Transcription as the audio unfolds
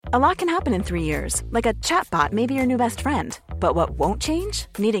A lot can happen in 3 years, like a chatbot may be your new best friend. But what won't change?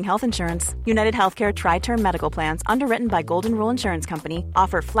 Needing health insurance. United Healthcare Tri-Term Medical Plans, underwritten by Golden Rule Insurance Company,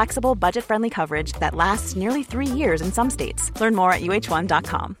 offer flexible, budget-friendly coverage that lasts nearly 3 years in some states. Learn more at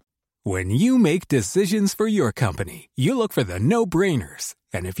uh1.com. When you make decisions for your company, you look for the no-brainers.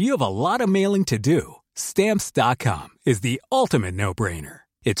 And if you have a lot of mailing to do, Stamps.com is the ultimate no-brainer.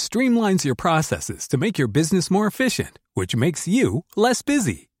 It streamlines your processes to make your business more efficient, which makes you less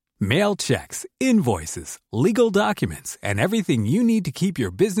busy. Mail checks, invoices, legal documents, and everything you need to keep your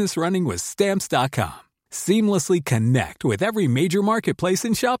business running with Stamps.com. Seamlessly connect with every major marketplace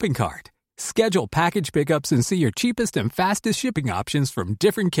and shopping cart. Schedule package pickups and see your cheapest and fastest shipping options from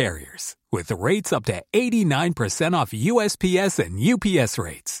different carriers, with rates up to 89% off USPS and UPS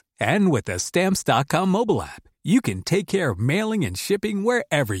rates. And with the Stamps.com mobile app, you can take care of mailing and shipping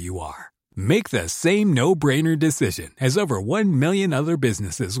wherever you are. Make the same no-brainer decision as over 1 million other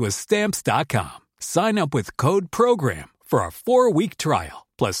businesses with Stamps.com. Sign up with code PROGRAM for a 4-week trial,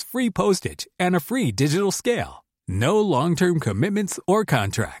 plus free postage and a free digital scale. No long-term commitments or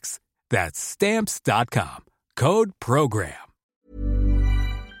contracts. That's Stamps.com. Code PROGRAM.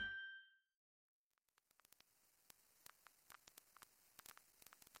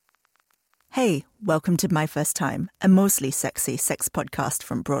 Hey, welcome to My First Time, a mostly sexy sex podcast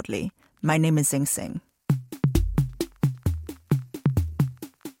from Broadly. My name is Zing Sing.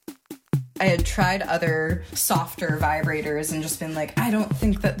 I had tried other softer vibrators and just been like, I don't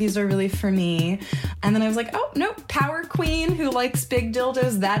think that these are really for me. And then I was like, oh, no, power queen who likes big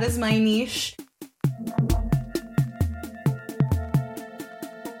dildos, that is my niche.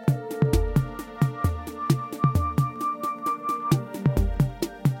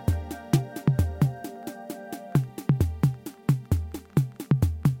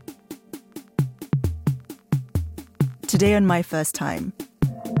 Today on My First Time.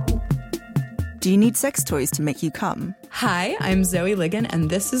 Do you need sex toys to make you come? Hi, I'm Zoe Ligon, and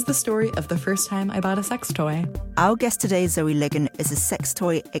this is the story of the first time I bought a sex toy. Our guest today, Zoe Ligon, is a sex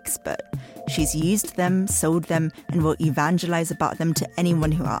toy expert. She's used them, sold them, and will evangelize about them to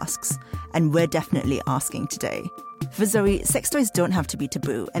anyone who asks. And we're definitely asking today. For Zoe, sex toys don't have to be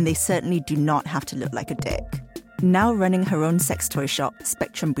taboo, and they certainly do not have to look like a dick. Now running her own sex toy shop,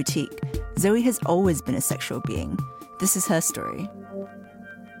 Spectrum Boutique, Zoe has always been a sexual being. This is her story.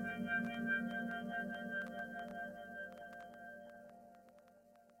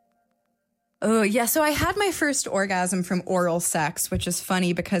 Oh, yeah. So I had my first orgasm from oral sex, which is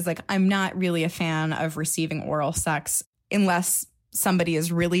funny because, like, I'm not really a fan of receiving oral sex unless somebody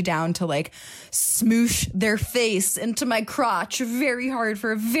is really down to, like, smoosh their face into my crotch very hard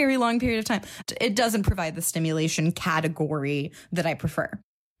for a very long period of time. It doesn't provide the stimulation category that I prefer.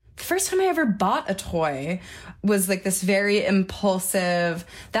 The first time I ever bought a toy was like this very impulsive,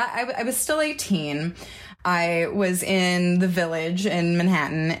 that I was still 18. I was in the Village in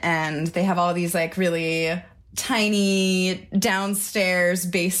Manhattan, and they have all these like really tiny downstairs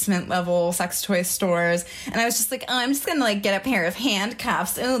basement level sex toy stores. And I was just like, oh, I'm just gonna like get a pair of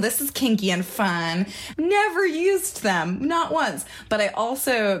handcuffs. Oh, this is kinky and fun. Never used them, not once. But I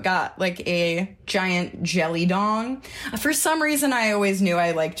also got like a giant jelly dong. For some reason, I always knew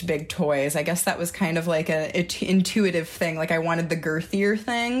I liked big toys. I guess that was kind of like a intuitive thing. Like I wanted the girthier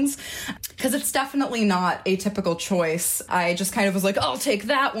things, because it's definitely not a typical choice. I just kind of was like, I'll take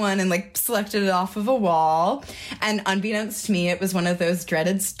that one, and like selected it off of a wall. And unbeknownst to me, it was one of those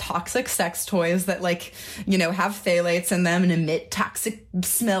dreaded toxic sex toys that, like, you know, have phthalates in them and emit toxic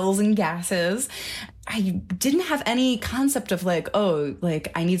smells and gases. I didn't have any concept of like, oh,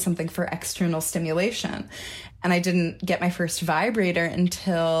 like I need something for external stimulation. And I didn't get my first vibrator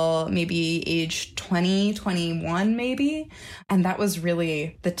until maybe age 20, 21 maybe. And that was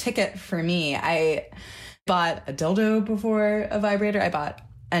really the ticket for me. I bought a dildo before a vibrator. I bought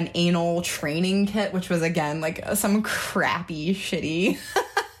an anal training kit, which was, again, like some crappy, shitty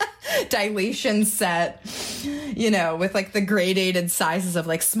dilation set, you know, with like the gradated sizes of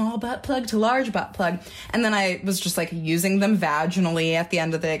like small butt plug to large butt plug. And then I was just like using them vaginally at the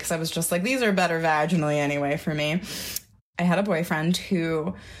end of the day, because I was just like, these are better vaginally anyway for me. I had a boyfriend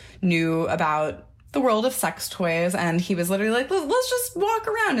who knew about the world of sex toys, and he was literally like, let's just walk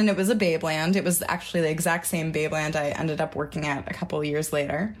around. And it was a Babeland. It was actually the exact same Babeland I ended up working at a couple of years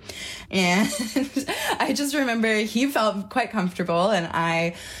later. And I just remember he felt quite comfortable, and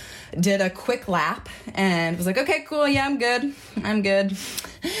I did a quick lap and was like, okay, cool. Yeah, I'm good. And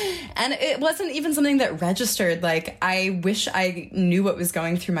it wasn't even something that registered. Like, I wish I knew what was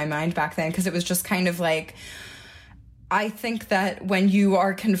going through my mind back then, because it was just kind of like, I think that when you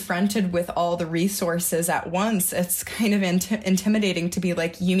are confronted with all the resources at once, it's kind of intimidating to be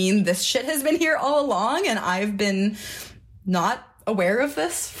like, you mean this shit has been here all along and I've been not aware of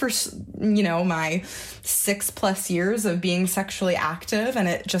this for, my 6+ years of being sexually active. And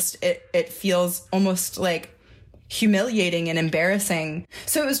it feels almost like humiliating and embarrassing.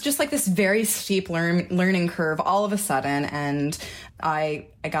 So it was just like this very steep learning curve all of a sudden. And I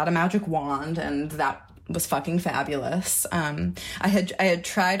got a magic wand, and that was fucking fabulous. I had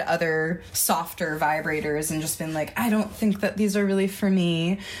tried other softer vibrators and just been like, I don't think that these are really for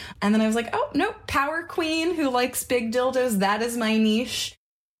me. And then I was like, oh, no, power queen who likes big dildos, that is my niche.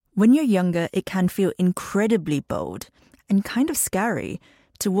 When you're younger, it can feel incredibly bold and kind of scary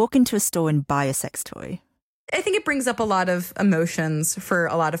to walk into a store and buy a sex toy. I think it brings up a lot of emotions for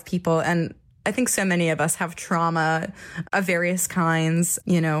a lot of people. And I think so many of us have trauma of various kinds,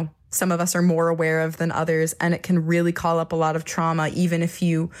 some of us are more aware of than others, and it can really call up a lot of trauma, even if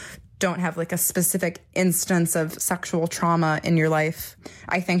you don't have like a specific instance of sexual trauma in your life.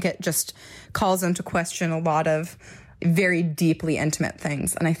 I think it just calls into question a lot of very deeply intimate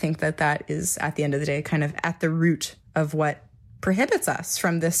things. And I think that is, at the end of the day, kind of at the root of what prohibits us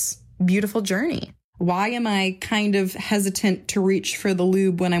from this beautiful journey. Why am I kind of hesitant to reach for the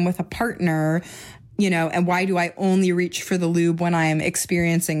lube when I'm with a partner? And why do I only reach for the lube when I'm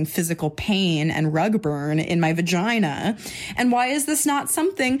experiencing physical pain and rug burn in my vagina? And why is this not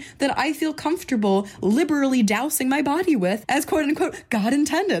something that I feel comfortable liberally dousing my body with, as quote unquote God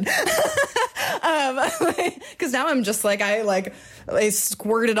intended? Because now I'm just like, I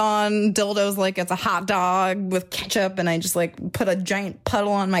squirted on dildos like it's a hot dog with ketchup, and I just like put a giant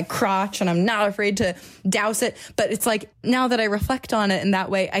puddle on my crotch, and I'm not afraid to douse it. But it's like, now that I reflect on it in that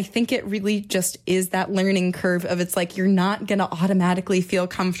way, I think it really just is that learning curve of, it's like, you're not going to automatically feel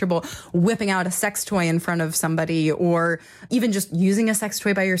comfortable whipping out a sex toy in front of somebody, or even just using a sex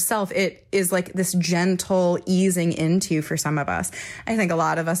toy by yourself. It is like this gentle easing into for some of us. I think a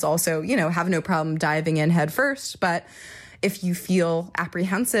lot of us also, have no problem diving in head first, but if you feel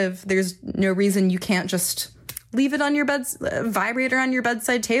apprehensive, there's no reason you can't just leave it on your vibrator on your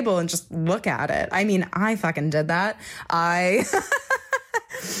bedside table and just look at it. I mean, I fucking did that. I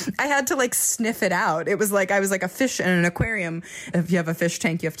had to like sniff it out. It was like I was like a fish in an aquarium. If you have a fish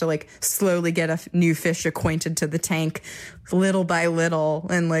tank, you have to like slowly get a new fish acquainted to the tank little by little,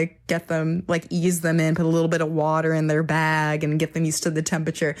 and like get them, like ease them in, put a little bit of water in their bag and get them used to the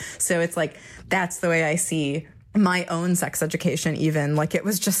temperature. So it's like, that's the way I see my own sex education. Even like, it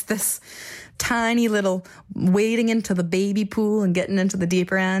was just this tiny little wading into the baby pool and getting into the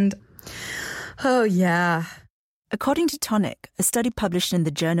deeper end. Oh yeah. According to Tonic, a study published in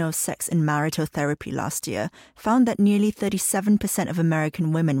the Journal of Sex and Marital Therapy last year found that nearly 37% of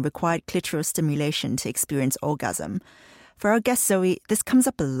American women required clitoral stimulation to experience orgasm. For our guest Zoe, this comes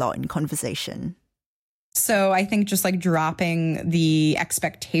up a lot in conversation. So I think just like dropping the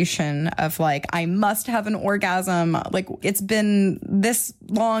expectation of like, I must have an orgasm. Like, it's been this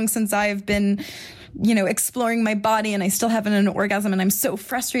long since I've been, exploring my body and I still haven't an orgasm and I'm so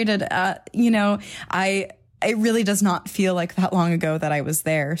frustrated. It really does not feel like that long ago that I was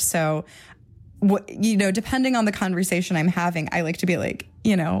there. So, depending on the conversation I'm having, I like to be like,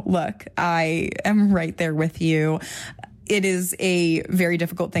 look, I am right there with you. It is a very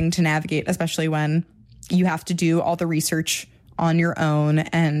difficult thing to navigate, especially when you have to do all the research on your own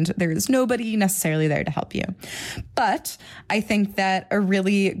and there's nobody necessarily there to help you. But I think that a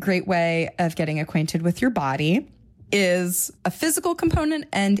really great way of getting acquainted with your body is a physical component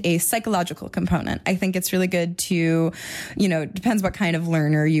and a psychological component. I think it's really good to, depends what kind of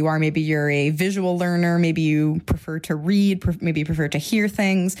learner you are. Maybe you're a visual learner. Maybe you prefer to read, maybe you prefer to hear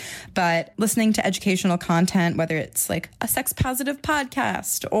things, but listening to educational content, whether it's like a sex positive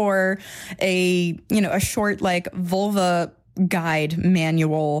podcast or a short like vulva guide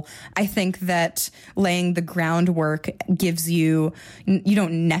manual, I think that laying the groundwork gives you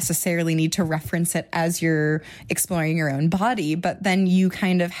don't necessarily need to reference it as you're exploring your own body, but then you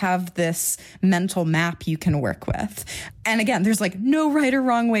kind of have this mental map you can work with. And again, there's like no right or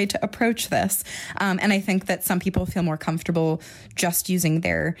wrong way to approach this. And I think that some people feel more comfortable just using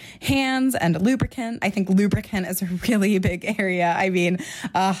their hands and a lubricant. I think lubricant is a really big area. I mean,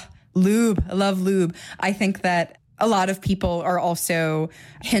 lube, I love lube. I think that a lot of people are also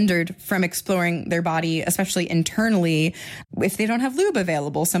hindered from exploring their body, especially internally, if they don't have lube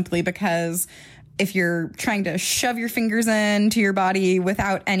available, simply because if you're trying to shove your fingers into your body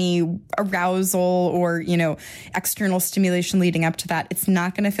without any arousal or, external stimulation leading up to that, it's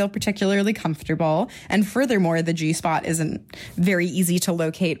not going to feel particularly comfortable. And furthermore, the G-spot isn't very easy to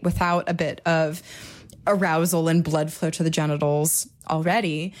locate without a bit of arousal and blood flow to the genitals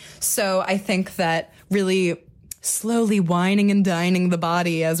already. So I think that really slowly wining and dining the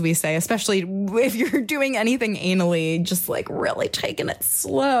body, as we say, especially if you're doing anything anally, just like really taking it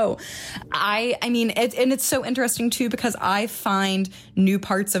slow. I mean, it's so interesting too, because I find new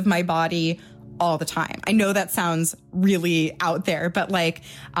parts of my body all the time. I know that sounds really out there, but like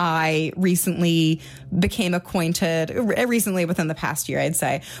I recently became acquainted, recently within the past year, I'd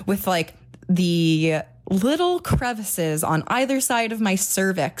say, with like the little crevices on either side of my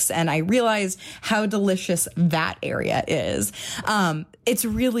cervix, and I realized how delicious that area is. It's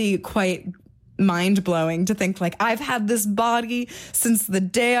really quite mind-blowing to think like I've had this body since the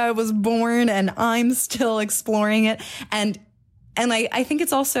day I was born and I'm still exploring it. And I think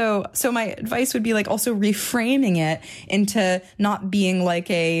it's also, so my advice would be like also reframing it into not being like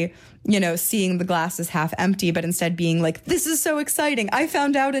a, you know, seeing the glass as half empty, but instead being like, this is so exciting. I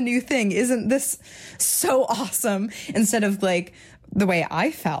found out a new thing. Isn't this so awesome? Instead of like the way I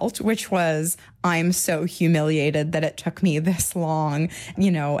felt, which was, I'm so humiliated that it took me this long,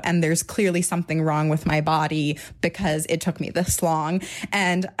 you know, and there's clearly something wrong with my body because it took me this long.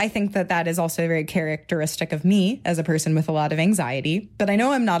 And I think that that is also very characteristic of me as a person with a lot of anxiety, but I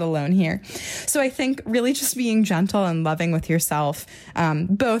know I'm not alone here. So I think really just being gentle and loving with yourself,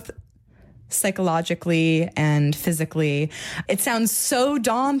 both psychologically and physically. It sounds so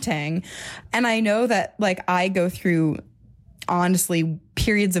daunting. And I know that like I go through honestly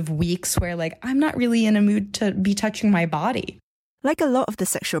periods of weeks where like I'm not really in a mood to be touching my body. Like a lot of the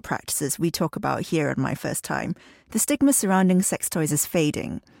sexual practices we talk about here on My First Time, the stigma surrounding sex toys is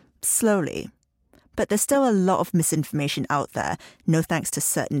fading, slowly. But there's still a lot of misinformation out there, no thanks to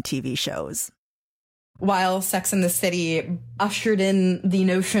certain TV shows. While Sex and the City ushered in the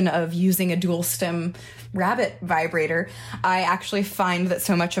notion of using a dual stem rabbit vibrator, I actually find that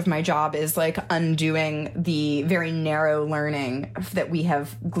so much of my job is like undoing the very narrow learning that we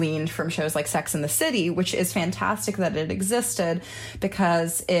have gleaned from shows like Sex and the City, which is fantastic that it existed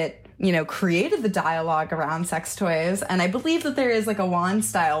because it, you know, created the dialogue around sex toys. And I believe that there is like a wand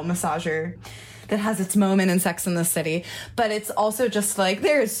style massager that has its moment in Sex and the City. But it's also just like,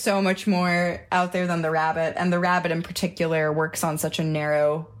 there is so much more out there than the rabbit. And the rabbit in particular works on such a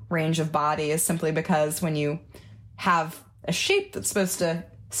narrow range of bodies simply because when you have a shape that's supposed to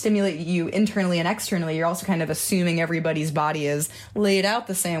stimulate you internally and externally, you're also kind of assuming everybody's body is laid out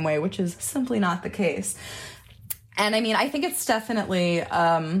the same way, which is simply not the case. And I mean, I think it's definitely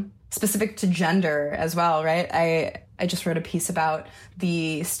specific to gender as well, right? I just wrote a piece about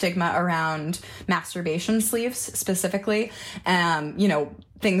the stigma around masturbation sleeves specifically. You know,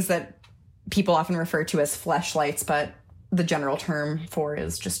 things that people often refer to as fleshlights, but the general term for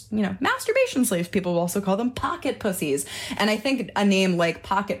is just, you know, masturbation sleeves. People will also call them pocket pussies. And I think a name like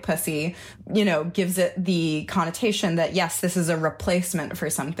pocket pussy, you know, gives it the connotation that, yes, this is a replacement for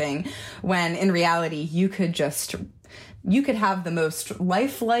something, when in reality, you could have the most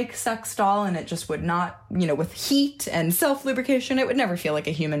lifelike sex doll and it just would not, you know, with heat and self-lubrication, it would never feel like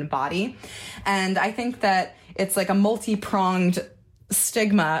a human body. And I think that it's like a multi-pronged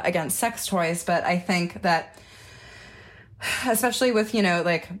stigma against sex toys, but I think that especially with, you know,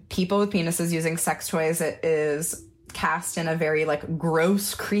 like people with penises using sex toys, it is cast in a very like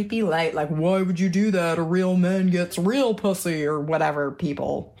gross, creepy light. Like, why would you do that? A real man gets real pussy, or whatever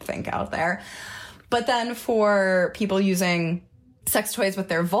people think out there. But then for people using sex toys with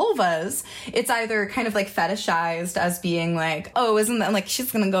their vulvas, it's either kind of like fetishized as being like, oh, isn't that like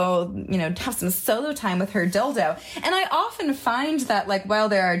she's gonna go, you know, have some solo time with her dildo. And I often find that like while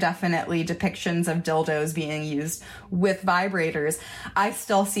there are definitely depictions of dildos being used with vibrators, I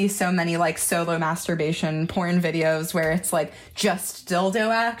still see so many like solo masturbation porn videos where it's like just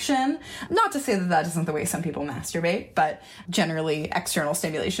dildo action. Not to say that that isn't the way some people masturbate, but generally external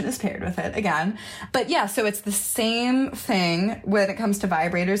stimulation is paired with it again. But yeah, so it's the same thing when it comes to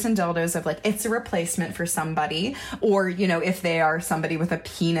vibrators and dildos of like, it's a replacement for somebody, or, you know, if they are somebody with a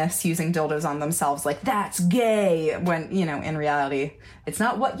penis using dildos on themselves, like that's gay, when, you know, in reality, it's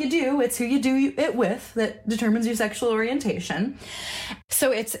not what you do, it's who you do it with that determines your sexual orientation.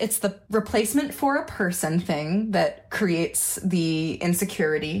 So it's the replacement for a person thing that creates the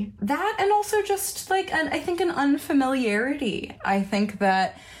insecurity. That, and also just like, I think an unfamiliarity. I think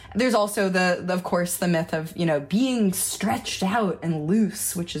that there's also of course, the myth of, you know, being stretched out and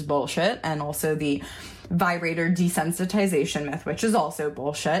loose, which is bullshit. And also the vibrator desensitization myth, which is also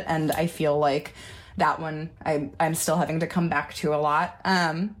bullshit. And I feel like that one I'm still having to come back to a lot.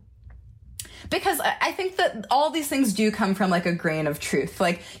 Because I think that all these things do come from like a grain of truth.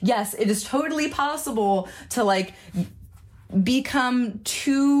 Like, yes, it is totally possible to like become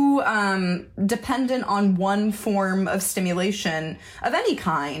too dependent on one form of stimulation of any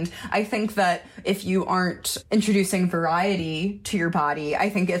kind. I think that if you aren't introducing variety to your body, I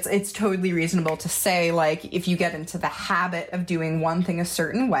think it's totally reasonable to say, like, if you get into the habit of doing one thing a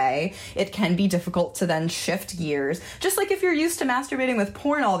certain way, it can be difficult to then shift gears. Just like if you're used to masturbating with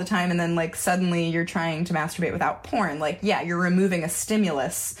porn all the time and then, like, suddenly you're trying to masturbate without porn, like, yeah, you're removing a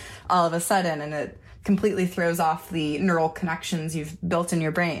stimulus all of a sudden, and it completely throws off the neural connections you've built in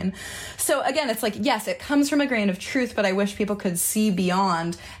your brain. So again, it's like, yes, it comes from a grain of truth, but I wish people could see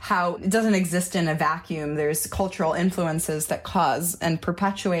beyond how it doesn't exist in a vacuum. There's cultural influences that cause and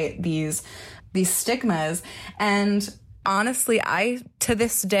perpetuate these stigmas. And honestly, I, to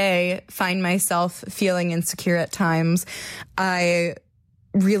this day, find myself feeling insecure at times. I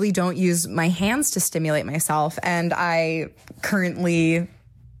really don't use my hands to stimulate myself. And I currently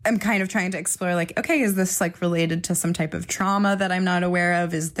I'm kind of trying to explore, like, okay, is this like related to some type of trauma that I'm not aware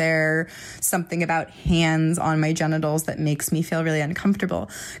of? Is there something about hands on my genitals that makes me feel really uncomfortable?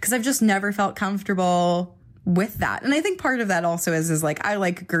 Because I've just never felt comfortable with that. And I think part of that also is like, I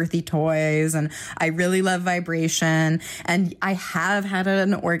like girthy toys and I really love vibration. And I have had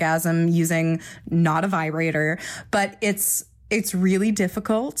an orgasm using not a vibrator, but it's really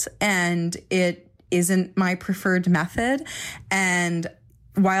difficult and it isn't my preferred method. And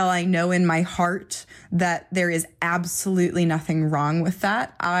while I know in my heart that there is absolutely nothing wrong with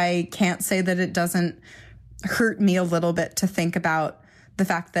that, I can't say that it doesn't hurt me a little bit to think about the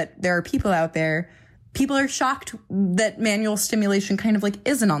fact that there are people out there. People are shocked that manual stimulation kind of like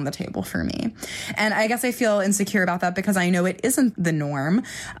isn't on the table for me. And I guess I feel insecure about that because I know it isn't the norm.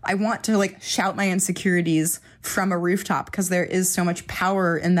 I want to like shout my insecurities from a rooftop because there is so much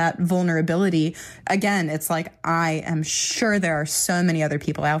power in that vulnerability. Again, it's like, I am sure there are so many other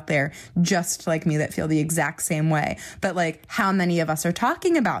people out there just like me that feel the exact same way. But like, how many of us are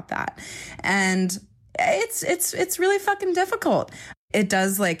talking about that? And it's really fucking difficult. It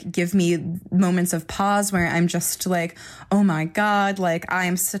does like give me moments of pause where I'm just like, oh my God, like I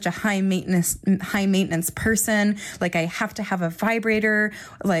am such a high maintenance person. Like I have to have a vibrator.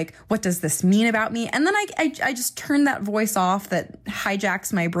 Like, what does this mean about me? And then I just turn that voice off that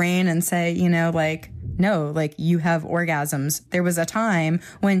hijacks my brain and say, you know, like, no, like you have orgasms. There was a time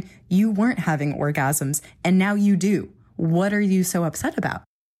when you weren't having orgasms and now you do. What are you so upset about?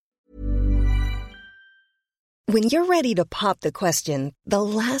 When you're ready to pop the question, the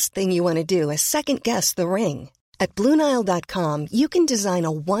last thing you want to do is second-guess the ring. At BlueNile.com, you can design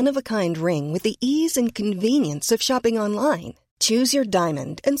a one-of-a-kind ring with the ease and convenience of shopping online. Choose your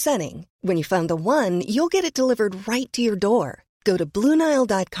diamond and setting. When you find the one, you'll get it delivered right to your door. Go to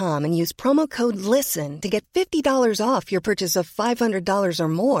BlueNile.com and use promo code LISTEN to get $50 off your purchase of $500 or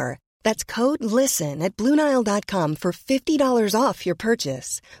more. That's code LISTEN at BlueNile.com for $50 off your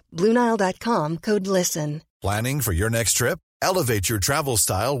purchase. BlueNile.com, code LISTEN. Planning for your next trip? Elevate your travel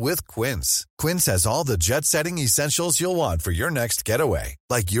style with Quince. Quince has all the jet-setting essentials you'll want for your next getaway,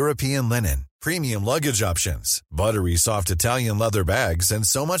 like European linen, premium luggage options, buttery soft Italian leather bags, and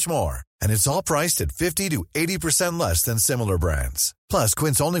so much more. And it's all priced at 50 to 80% less than similar brands. Plus,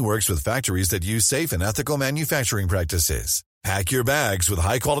 Quince only works with factories that use safe and ethical manufacturing practices. Pack your bags with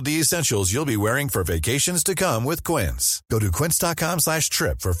high-quality essentials you'll be wearing for vacations to come with Quince. Go to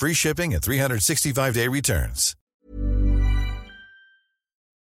quince.com/trip for free shipping and 365-day returns.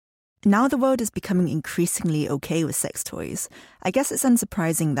 Now the world is becoming increasingly okay with sex toys. I guess it's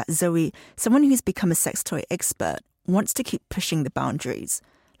unsurprising that Zoe, someone who's become a sex toy expert, wants to keep pushing the boundaries.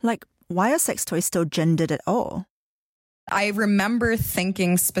 Like, why are sex toys still gendered at all? I remember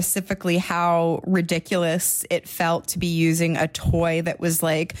thinking specifically how ridiculous it felt to be using a toy that was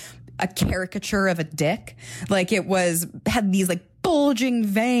like a caricature of a dick. Like it had these like bulging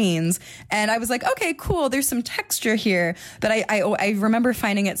veins. And I was like, okay, cool. There's some texture here. But I remember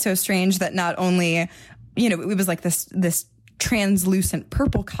finding it so strange that not only, you know, it was like this translucent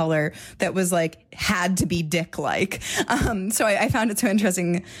purple color that was like, had to be dick-like. So I found it so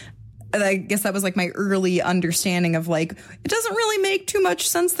interesting. I guess that was like my early understanding of like, it doesn't really make too much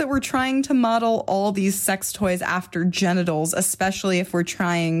sense that we're trying to model all these sex toys after genitals, especially if we're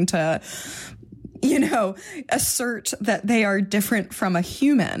trying to, you know, assert that they are different from a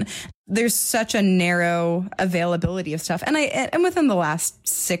human. There's such a narrow availability of stuff. And within the last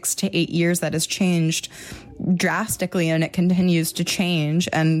 6 to 8 years, that has changed drastically and it continues to change.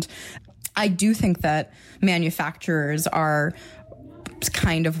 And I do think that manufacturers are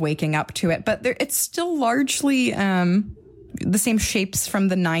kind of waking up to it, but it's still largely the same shapes from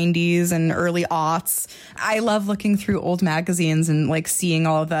the 90s and early aughts. I love looking through old magazines and like seeing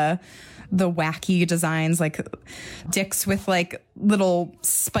all the the wacky designs, like dicks with like little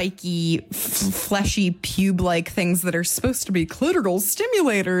spiky, fleshy pube-like things that are supposed to be clitoral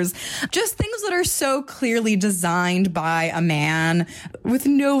stimulators. Just things that are so clearly designed by a man with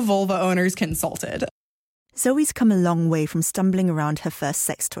no vulva owners consulted. Zoe's come a long way from stumbling around her first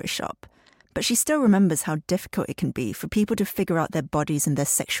sex toy shop, but she still remembers how difficult it can be for people to figure out their bodies and their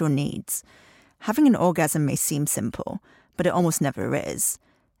sexual needs. Having an orgasm may seem simple, but it almost never is.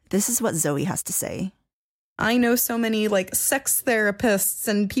 This is what Zoe has to say. I know so many like sex therapists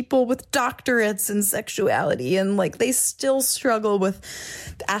and people with doctorates in sexuality, and like they still struggle with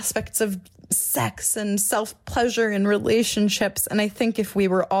aspects of sex and self-pleasure in relationships. And I think if we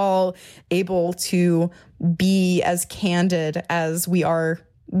were all able to be as candid as we are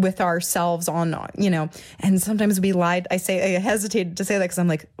with ourselves on, and sometimes we lied. I hesitated to say that because I'm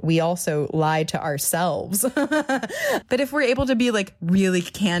like, we also lie to ourselves. But if we're able to be like really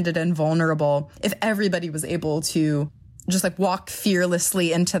candid and vulnerable, if everybody was able to just like walk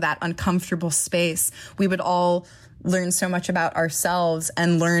fearlessly into that uncomfortable space, we would all learn so much about ourselves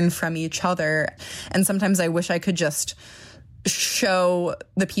and learn from each other. And sometimes I wish I could just show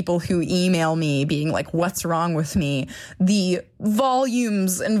the people who email me being like, what's wrong with me? The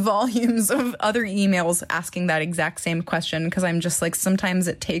volumes and volumes of other emails asking that exact same question. Because I'm just like, sometimes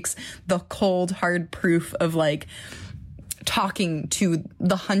it takes the cold, hard proof of like talking to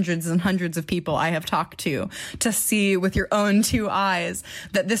the hundreds and hundreds of people I have talked to see with your own two eyes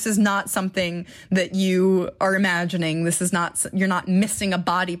that this is not something that you are imagining. This is not, you're not missing a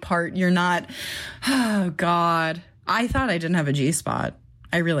body part. You're not, oh God. I thought I didn't have a G-spot.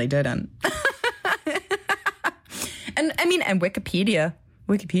 I really didn't. And Wikipedia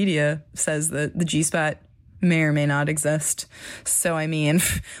says that the G-spot may or may not exist. So, I mean,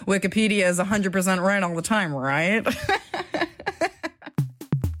 Wikipedia is 100% right all the time, right?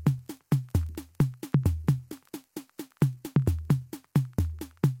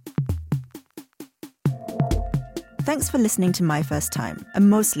 Thanks for listening to My First Time, a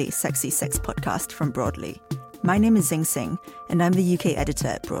mostly sexy sex podcast from Broadly. My name is Zing Singh, and I'm the UK editor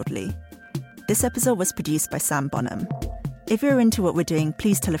at Broadly. This episode was produced by Sam Bonham. If you're into what we're doing,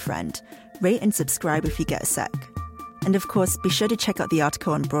 please tell a friend. Rate and subscribe if you get a sec. And of course, be sure to check out the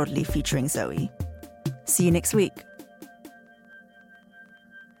article on Broadly featuring Zoe. See you next week.